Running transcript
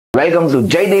Welcome to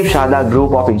Jaideep Sharda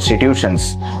group of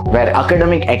institutions, where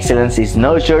academic excellence is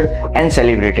nurtured and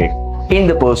celebrated. In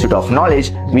the pursuit of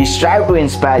knowledge, we strive to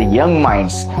inspire young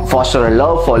minds, foster a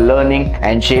love for learning,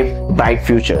 and shape bright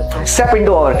future. Step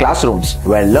into our classrooms,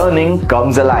 where learning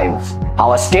comes alive.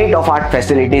 Our state-of-art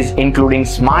facilities, including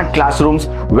smart classrooms,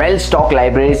 well-stocked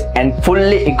libraries, and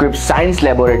fully equipped science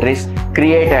laboratories,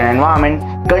 create an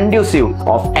environment conducive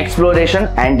of exploration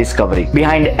and discovery.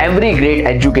 Behind every great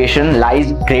education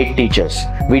lies great teachers.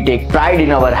 We take pride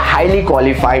in our highly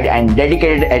qualified and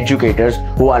dedicated educators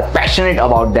who are passionate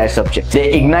about their subject.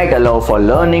 They ignite a love for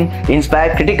learning,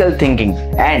 inspire critical thinking,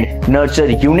 and nurture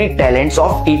unique talents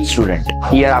of each student.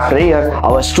 Year after year,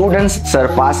 our students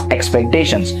surpass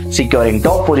expectations, securing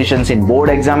top positions in board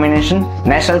examination,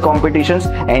 national competitions,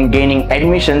 and gaining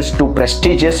admissions to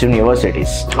prestigious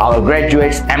universities. Our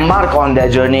graduates embark on their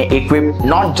journey equipped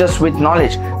not just with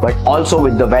knowledge but also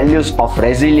with the values of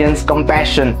resilience,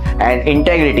 compassion, and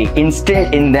integrity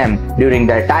instilled in them during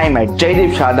their time at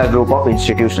Jaideep Sharda group of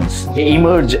institutions. They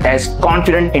emerge as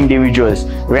confident individuals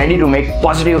ready to make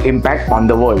positive impact on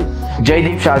the world.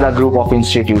 Jaideep Sharda group of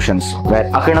institutions, where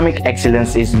academic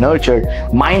excellence is nurtured,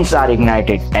 minds are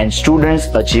ignited, and students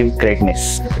achieve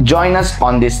greatness. Join us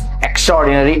on this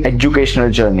extraordinary educational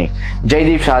journey.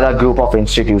 Jaideep Sharda group of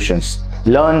institutions.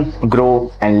 Learn,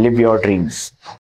 grow, and live your dreams.